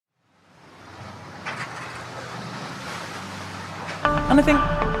And I think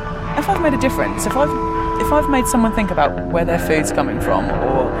if I've made a difference, if I've made someone think about where their food's coming from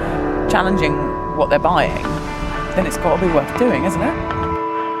or challenging what they're buying, then it's got to be worth doing, isn't it?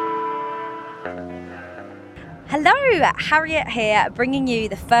 Hello, Harriet here, bringing you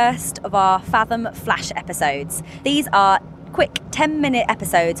the first of our Fathom Flash episodes. These are quick 10-minute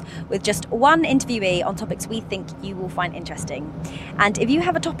episodes with just one interviewee on topics we think you will find interesting. And if you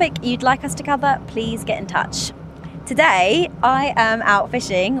have a topic you'd like us to cover, please get in touch. Today, I am out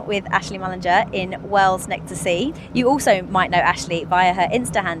fishing with Ashley Mullinger in Wells Next to Sea. You also might know Ashley via her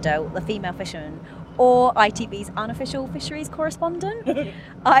Insta handle, The Female Fisherman, or ITV's unofficial fisheries correspondent.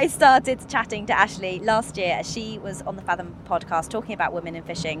 I started chatting to Ashley last year as she was on the Fathom podcast talking about women in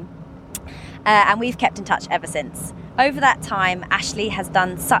fishing. And we've kept in touch ever since. Over that time, Ashley has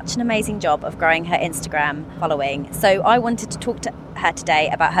done such an amazing job of growing her Instagram following. So I wanted to talk to her today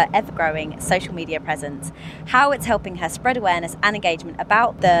about her ever-growing social media presence, how it's helping her spread awareness and engagement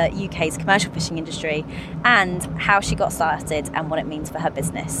about the UK's commercial fishing industry, and how she got started and what it means for her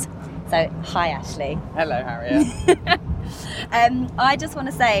business. So, hi Ashley. Hello, Harriet. I just want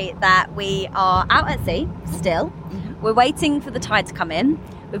to say that we are out at sea still. Mm-hmm. We're waiting for the tide to come in.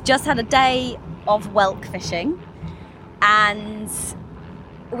 We've just had a day of whelk fishing, and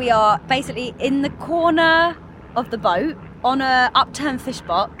we are basically in the corner of the boat on a upturned fish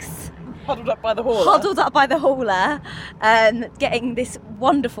box. Huddled up by the hauler. Getting this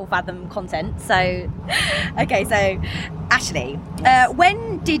wonderful Fathom content. So Ashley,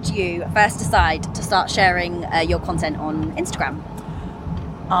 when did you first decide to start sharing your content on Instagram?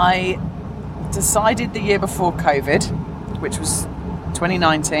 I decided the year before COVID, which was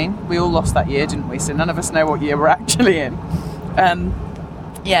 2019. We all lost that year, didn't we? So none of us know what year we're actually in.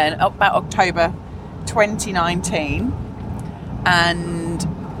 In about October 2019, and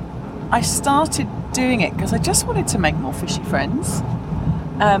I started doing it because I just wanted to make more fishy friends,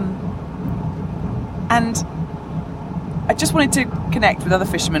 and I just wanted to connect with other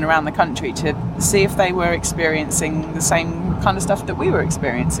fishermen around the country to see if they were experiencing the same kind of stuff that we were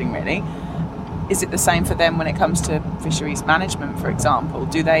experiencing, really. Is it the same for them when it comes to fisheries management, for example?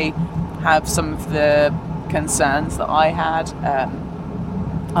 Do they have some of the concerns that I had?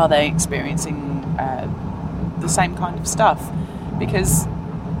 Are they experiencing the same kind of stuff? Because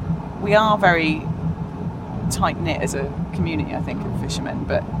we are very tight-knit as a community, I think, of fishermen,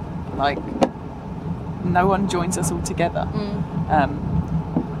 but like no one joins us all together.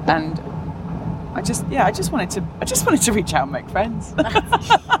 And I just wanted to reach out and make friends.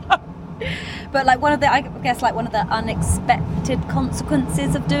 But one of the unexpected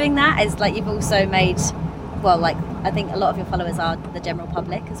consequences of doing that is you've also made, I think a lot of your followers are the general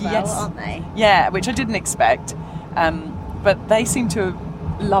public as well, yes. Aren't they? Yeah, which I didn't expect, but they seem to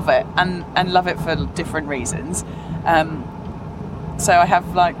love it and love it for different reasons. So I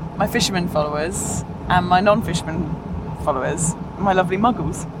have my fisherman followers and my non-fisherman followers, my lovely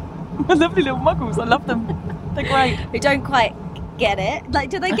muggles, my lovely little muggles. I love them. They're great. Who don't quite get it.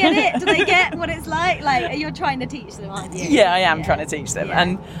 Do they get it? Do they get what it's like? You're trying to teach them, aren't you? Yeah, I am trying to teach them,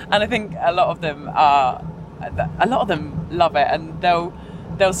 and I think a lot of them love it, and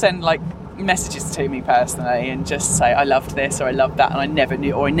they'll send messages to me personally and just say I loved this or I loved that and I never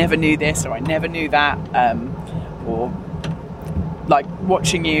knew this or I never knew that, or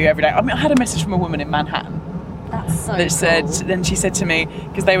watching you every day. I mean, I had a message from a woman in Manhattan. That's so that said, cool. Then she said to me,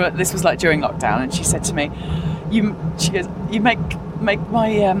 because this was during lockdown, and she said to me, you make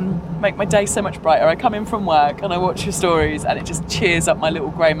my day so much brighter. I come in from work and I watch your stories and it just cheers up my little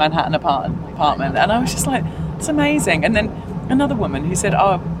grey Manhattan apartment. And I was just like, it's amazing. And then another woman who said,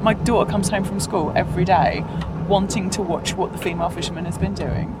 my daughter comes home from school every day wanting to watch what the female fisherman has been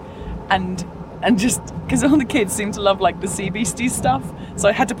doing, and just because all the kids seem to love the Sea Beasties stuff, so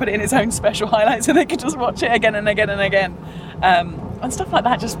I had to put it in its own special highlight so they could just watch it again and again and again. And stuff like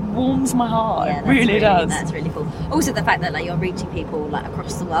that just warms my heart. Yeah, it really does. That's really cool. Also, the fact that you're reaching people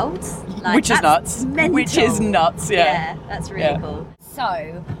across the world, which is nuts. Mental. Which is nuts. Yeah, that's really cool.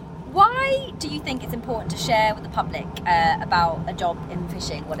 So, why do you think it's important to share with the public about a job in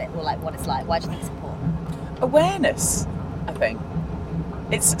fishing, what it's like? Why do you think it's important? Awareness, I think.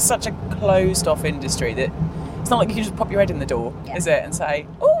 It's such a closed-off industry that it's not like you can just pop your head in the door, is it, and say,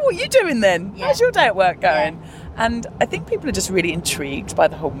 "Oh, what are you doing then? Yeah. How's your day at work going?" Yeah. And I think people are just really intrigued by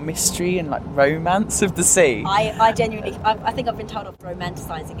the whole mystery and romance of the sea. I genuinely, I think I've been told of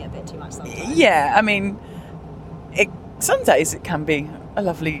romanticising it a bit too much sometimes. Yeah, I mean, some days it can be a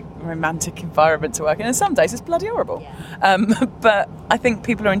lovely romantic environment to work in, and some days it's bloody horrible. Yeah. But I think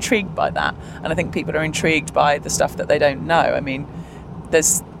people are intrigued by that, and I think people are intrigued by the stuff that they don't know. I mean,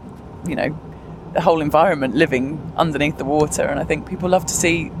 there's, the whole environment living underneath the water. And I think people love to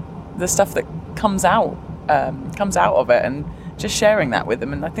see the stuff that comes out of it, and just sharing that with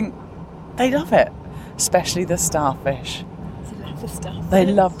them. And I think they love it, especially the starfish. They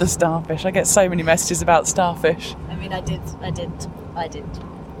love the starfish. I get so many messages about starfish. I mean, I did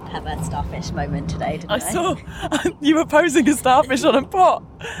have a starfish moment today, didn't I? I saw you were posing a starfish on a pot,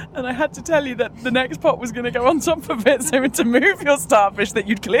 and I had to tell you that the next pot was going to go on top of it, so to move your starfish that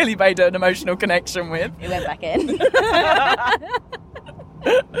you'd clearly made an emotional connection with. It went back in.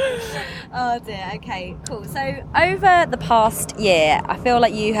 Oh dear, okay, cool. So over the past year, I feel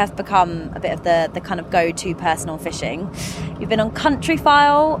like you have become a bit of the kind of go-to person on fishing. You've been on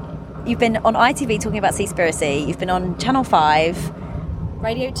Countryfile, you've been on ITV talking about Seaspiracy, you've been on Channel 5,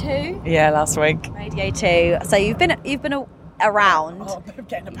 Radio 2? Yeah, last week. Radio 2. So you've been around. Oh, I'm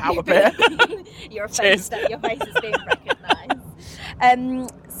getting a power bit. Your face is being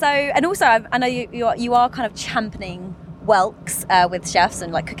recognised. So, and also I know you are kind of championing whelks with chefs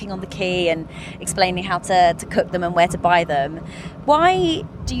and like cooking on the quay and explaining how to cook them and where to buy them. Why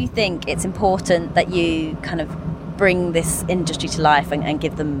do you think it's important that you kind of bring this industry to life and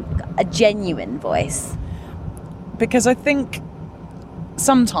give them a genuine voice? Because I think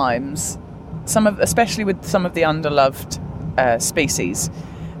sometimes especially with some of the underloved species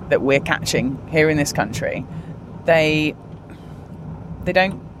that we're catching here in this country, they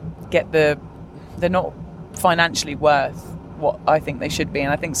don't get they're not financially worth what I think they should be.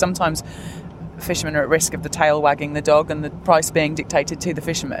 And I think sometimes fishermen are at risk of the tail wagging the dog and the price being dictated to the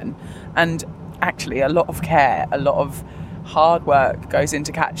fishermen. And actually a lot of care, a lot of hard work goes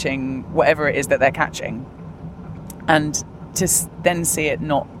into catching whatever it is that they're catching. And to then see it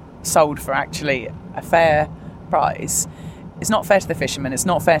not sold for actually a fair price, it's not fair to the fishermen, it's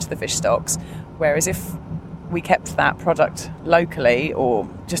not fair to the fish stocks. Whereas if we kept that product locally, or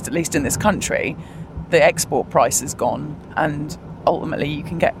just at least in this country, the export price is gone, and ultimately you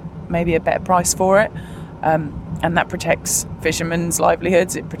can get maybe a better price for it, and that protects fishermen's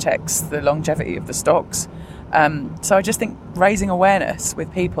livelihoods, it protects the longevity of the stocks. So I just think raising awareness with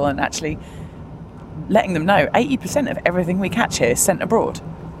people and actually letting them know 80% of everything we catch here is sent abroad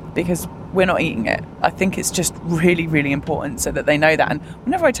because we're not eating it. I think it's just really, really important so that they know that. And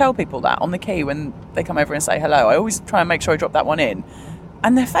whenever I tell people that on the quay when they come over and say hello, I always try and make sure I drop that one in,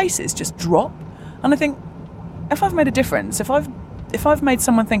 and their faces just drop. And I think if I've made a difference, if I've made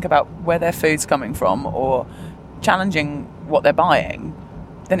someone think about where their food's coming from or challenging what they're buying,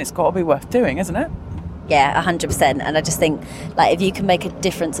 then it's got to be worth doing, isn't it? Yeah, 100%. And I just think, like, if you can make a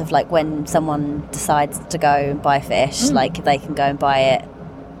difference of, like, when someone decides to go and buy fish, like, if they can go and buy it,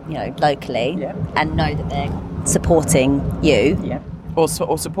 you know, locally, and know that they're supporting you. Or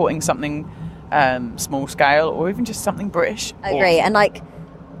supporting something small scale, or even just something British. I agree. And, like,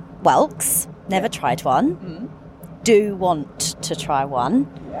 whelks, never tried one. Do want to try one.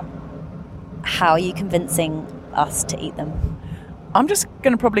 How are you convincing us to eat them? I'm just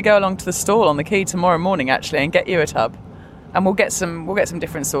going to probably go along to the stall on the quay tomorrow morning, actually, and get you a tub, and we'll get some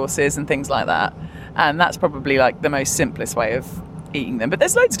different sauces and things like that. And that's probably like the most simplest way of eating them. But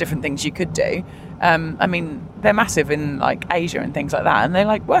there's loads of different things you could do. I mean, they're massive in like Asia and things like that, and they're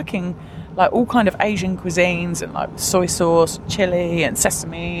like working like all kind of Asian cuisines and like soy sauce, chili, and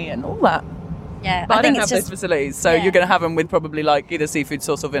sesame, and all that. Yeah, but I don't have those facilities, so you're going to have them with probably like either seafood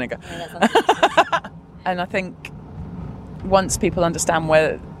sauce or vinegar. And I think once people understand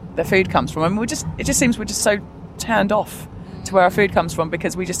where their food comes from, and it just seems we're just so turned off to where our food comes from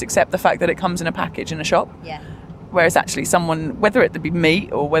because we just accept the fact that it comes in a package in a shop. Yeah. Whereas actually someone, whether it be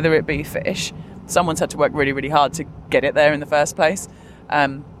meat or whether it be fish, someone's had to work really, really hard to get it there in the first place.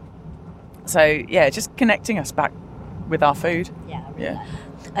 So yeah, just connecting us back with our food. Yeah.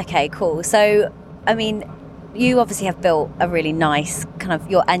 Okay, cool. So, I mean, you obviously have built a really nice kind of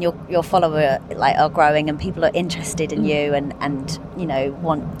your follower like are growing and people are interested in you and you know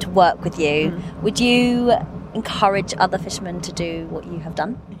want to work with you. Would you encourage other fishermen to do what you have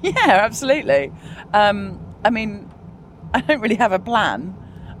done? Yeah, absolutely. I mean, I don't really have a plan.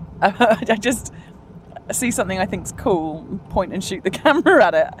 I just see something I think's cool, point and shoot the camera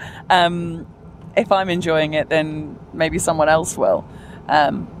at it. If I'm enjoying it, then maybe someone else will.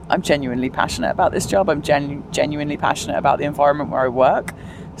 I'm genuinely passionate about this job. I'm genuinely passionate about the environment where I work.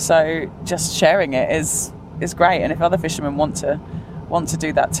 So just sharing it is great. And if other fishermen want to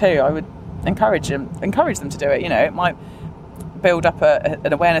do that too, I would encourage them to do it. You know, it might build up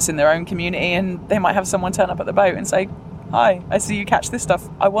an awareness in their own community, and they might have someone turn up at the boat and say, "Hi, I see you catch this stuff.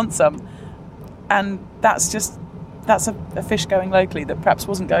 I want some." And that's a fish going locally that perhaps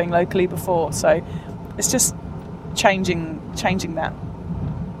wasn't going locally before. So it's just changing that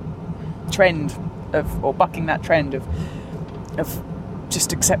trend or bucking that trend of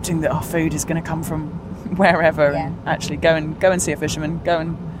just accepting that our food is going to come from wherever, and actually go and see a fisherman, go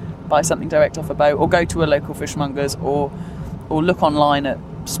and buy something direct off a boat, or go to a local fishmonger's, or look online at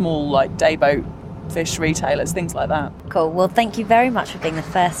small like day boat fish retailers, things like that. Cool. Well, thank you very much for being the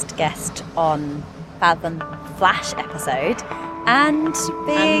first guest on Fathom Flash episode, and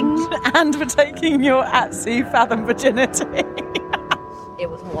for taking your at sea Fathom virginity. It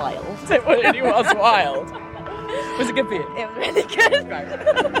was wild. It really was wild. Was it good for you? It was really good.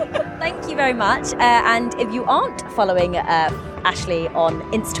 Thank you very much. And if you aren't following Ashley on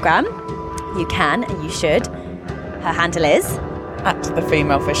Instagram, you can and you should. Her handle is at the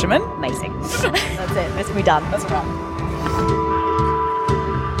female fisherman. Amazing. That's it. This can be done. That's right.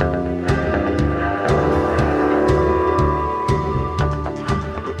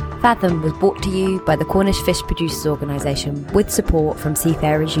 Fathom was brought to you by the Cornish Fish Producers Organisation with support from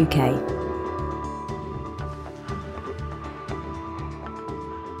Seafarers UK.